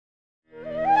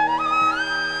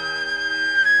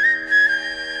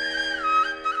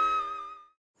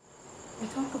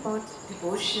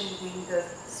devotion being the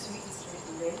sweetest way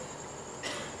to live.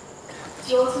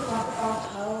 She also talked about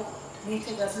how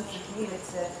nature doesn't reveal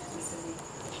itself easily.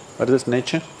 What is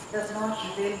nature? Does not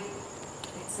reveal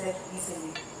itself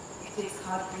easily. It takes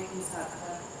heartbreaking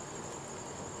sadhana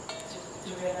to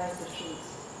realize the truth.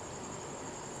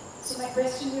 So my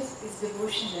question is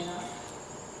devotion enough?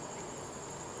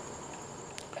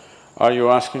 Are you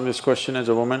asking this question as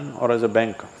a woman or as a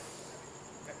banker?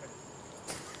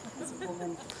 As a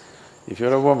woman. If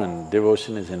you're a woman,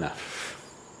 devotion is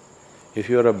enough. If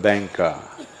you're a banker,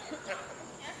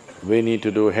 we need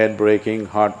to do head-breaking,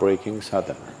 heart-breaking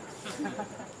sadhana.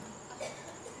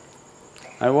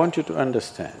 I want you to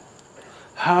understand,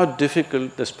 how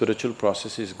difficult the spiritual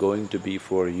process is going to be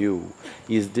for you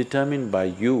is determined by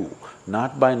you,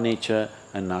 not by nature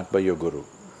and not by your guru.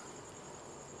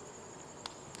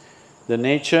 The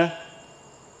nature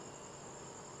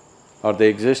or the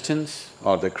existence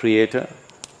or the creator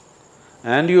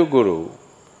and your guru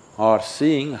are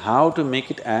seeing how to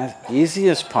make it as easy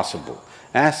as possible,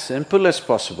 as simple as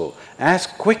possible, as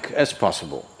quick as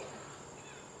possible.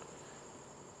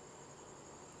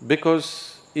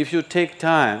 Because if you take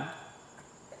time,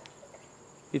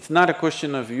 it's not a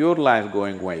question of your life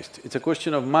going waste, it's a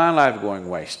question of my life going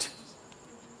waste.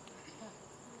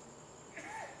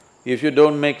 If you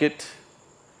don't make it,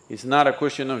 it's not a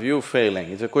question of you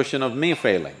failing, it's a question of me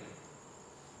failing.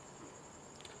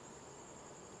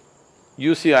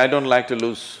 You see, I don't like to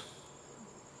lose.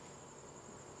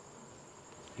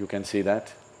 You can see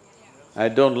that. I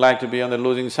don't like to be on the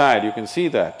losing side, you can see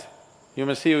that. You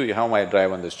must see how I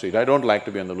drive on the street, I don't like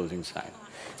to be on the losing side.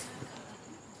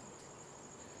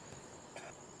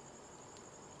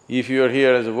 If you're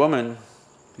here as a woman,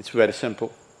 it's very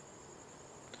simple.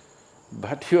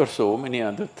 But you're so many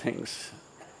other things.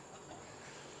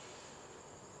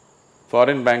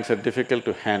 Foreign banks are difficult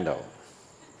to handle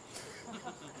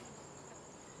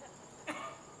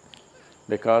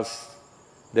because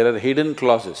there are hidden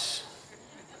clauses.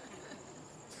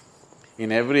 In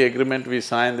every agreement we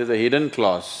sign, there's a hidden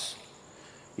clause,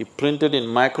 printed in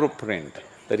microprint,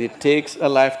 that it takes a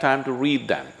lifetime to read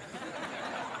them.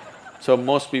 So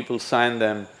most people sign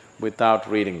them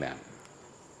without reading them.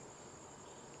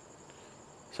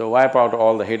 So wipe out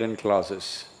all the hidden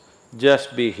clauses.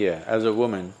 Just be here as a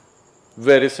woman,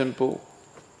 very simple.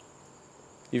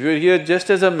 If you're here just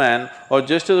as a man or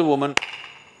just as a woman,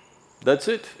 that's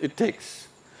it takes.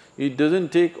 It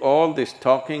doesn't take all this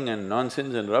talking and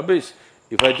nonsense and rubbish.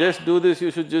 If I just do this,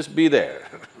 you should just be there.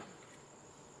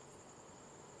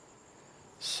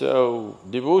 So,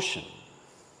 devotion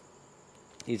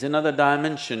is another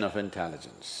dimension of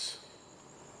intelligence,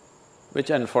 which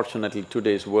unfortunately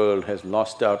today's world has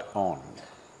lost out on.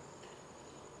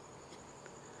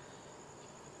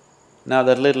 Now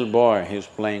that little boy who's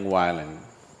playing violin,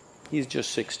 he's just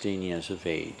 16 years of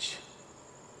age.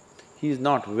 He's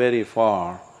not very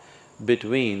far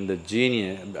between the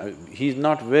genius… he's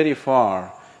not very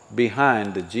far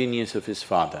behind the genius of his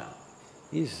father.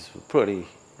 He's pretty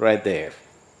right there.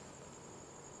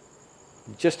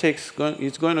 It's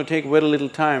going to take very little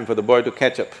time for the boy to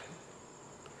catch up.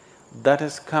 That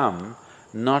has come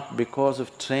not because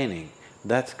of training,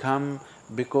 that's come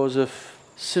because of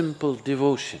simple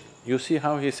devotion. You see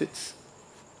how he sits?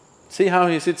 See how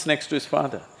he sits next to his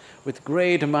father with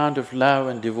great amount of love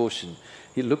and devotion.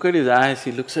 He look at his eyes,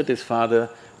 he looks at his father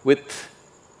with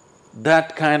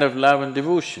that kind of love and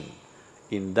devotion.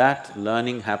 In that,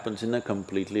 learning happens in a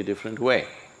completely different way.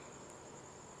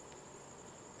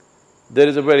 There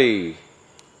was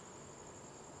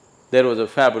a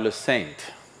fabulous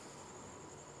saint.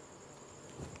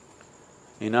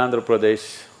 In Andhra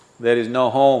Pradesh, there is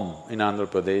no home in Andhra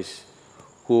Pradesh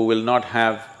who will not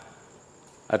have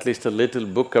at least a little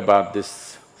book about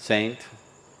this saint.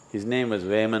 His name was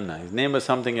Vemanna, his name was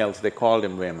something else, they called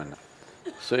him Vemanna.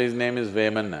 So his name is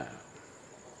Vemanna.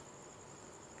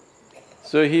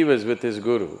 So he was with his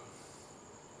guru,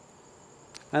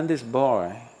 and this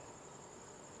boy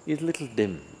is little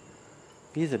dim,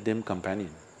 he's a dim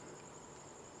companion.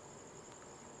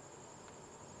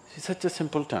 He's such a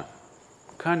simpleton,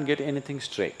 can't get anything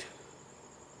straight.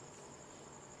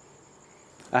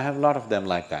 I have a lot of them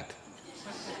like that.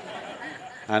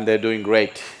 And they're doing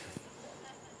great.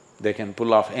 They can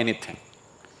pull off anything.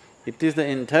 It is the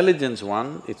intelligence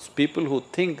one, it's people who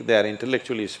think they're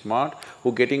intellectually smart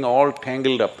who getting all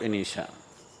tangled up in Isha.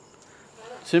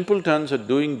 Simpletons are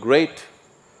doing great.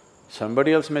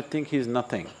 Somebody else may think he's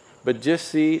nothing, but just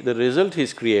see the result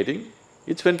he's creating,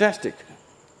 it's fantastic.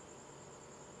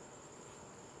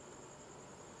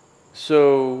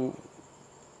 So,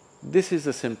 this is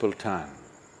a simple time.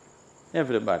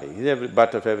 Everybody, he's every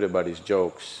butt of everybody's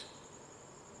jokes.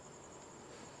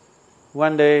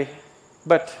 One day,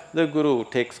 but the Guru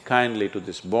takes kindly to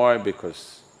this boy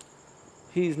because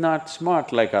he's not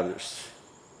smart like others.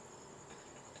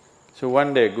 So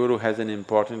one day Guru has an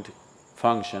important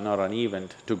function or an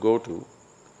event to go to,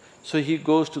 so he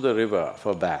goes to the river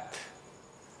for bath.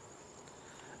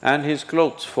 And his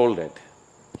clothes folded.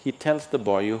 He tells the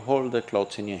boy, you hold the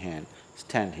clothes in your hand,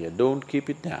 stand here, don't keep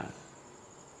it down.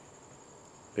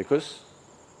 Because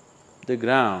the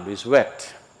ground is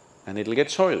wet and it'll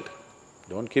get soiled.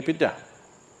 Don't keep it down.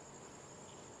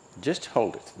 Just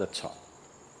hold it, that's all.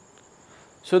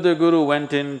 So the Guru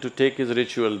went in to take his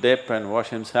ritual dip and wash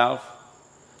himself,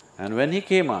 and when he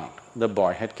came out, the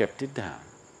boy had kept it down.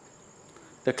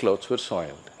 The clothes were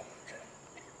soiled.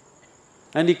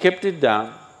 And he kept it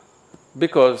down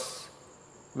because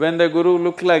when the Guru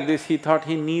looked like this, he thought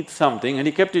he needs something and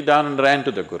he kept it down and ran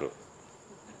to the Guru.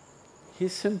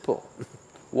 He's simple,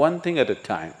 one thing at a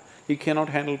time. He cannot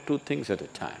handle two things at a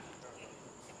time.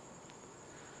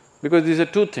 Because these are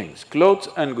two things, clothes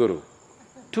and Guru.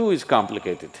 Two is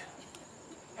complicated.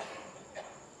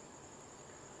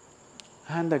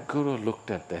 And the Guru looked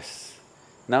at this.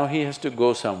 Now he has to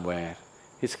go somewhere,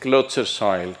 his clothes are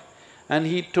soiled, and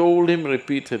he told him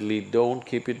repeatedly, don't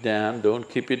keep it down, don't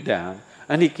keep it down,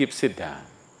 and he keeps it down.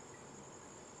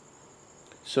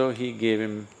 So he gave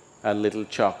him a little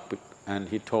chalk and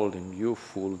he told him, you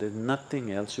fool, there's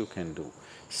nothing else you can do.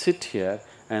 Sit here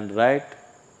and write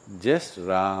just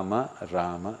Rama,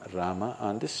 Rama, Rama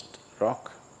on this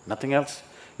rock, nothing else.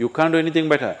 You can't do anything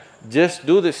better, just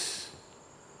do this.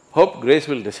 Hope grace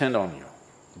will descend on you.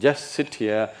 Just sit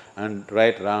here and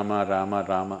write Rama, Rama,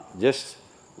 Rama, just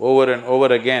over and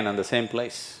over again on the same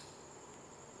place.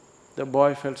 The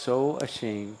boy felt so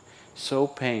ashamed, so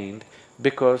pained,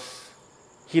 because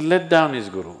he let down his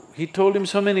Guru. He told him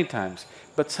so many times,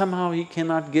 but somehow he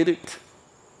cannot get it.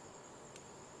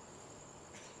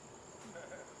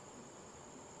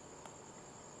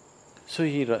 So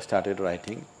he started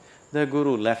writing. The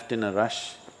Guru left in a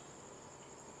rush.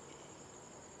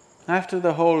 After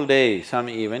the whole day, some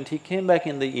event, he came back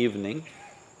in the evening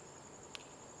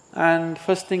and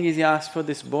first thing is he asked for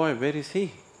this boy, where is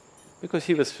he? Because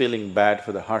he was feeling bad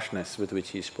for the harshness with which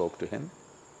he spoke to him.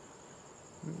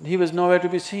 He was nowhere to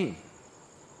be seen.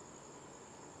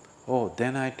 Oh,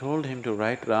 then I told him to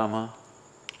write Rama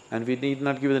and we need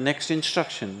not give the next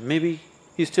instruction, maybe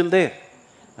he's still there.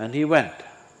 And he went.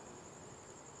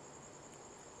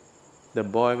 The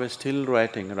boy was still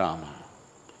writing Rama.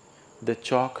 The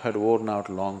chalk had worn out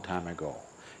long time ago.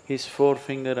 His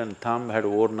forefinger and thumb had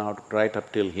worn out right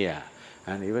up till here,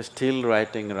 and he was still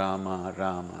writing Rama,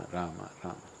 Rama, Rama,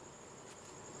 Rama.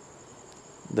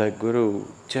 The Guru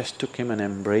just took him and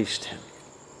embraced him.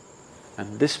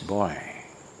 And this boy,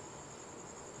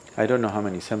 I don't know how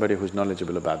many, somebody who's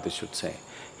knowledgeable about this should say,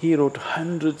 he wrote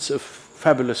hundreds of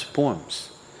fabulous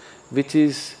poems, which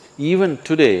is even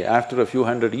today, after a few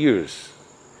hundred years,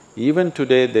 even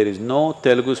today there is no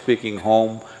Telugu-speaking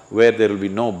home where there will be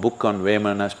no book on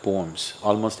Vemana's poems.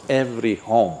 Almost every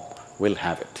home will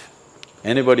have it.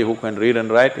 Anybody who can read and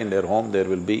write, in their home there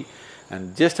will be,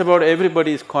 and just about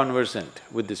everybody is conversant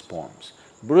with these poems.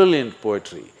 Brilliant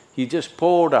poetry, he just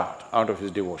poured out of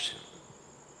his devotion.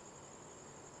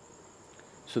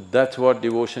 So that's what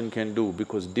devotion can do,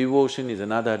 because devotion is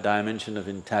another dimension of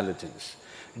intelligence.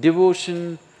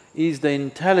 Devotion is the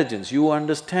intelligence, you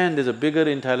understand there's a bigger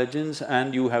intelligence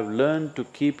and you have learned to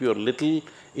keep your little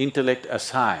intellect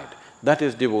aside, that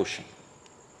is devotion.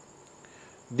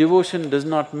 Devotion does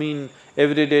not mean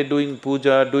every day doing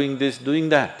puja, doing this, doing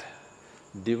that.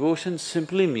 Devotion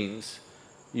simply means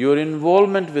your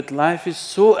involvement with life is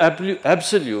so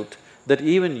absolute that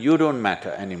even you don't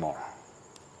matter anymore.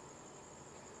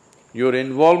 Your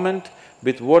involvement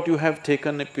with what you have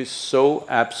taken up is so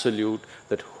absolute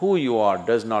that who you are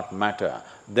does not matter,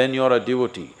 then you're a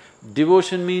devotee.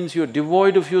 Devotion means you're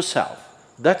devoid of yourself,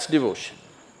 that's devotion.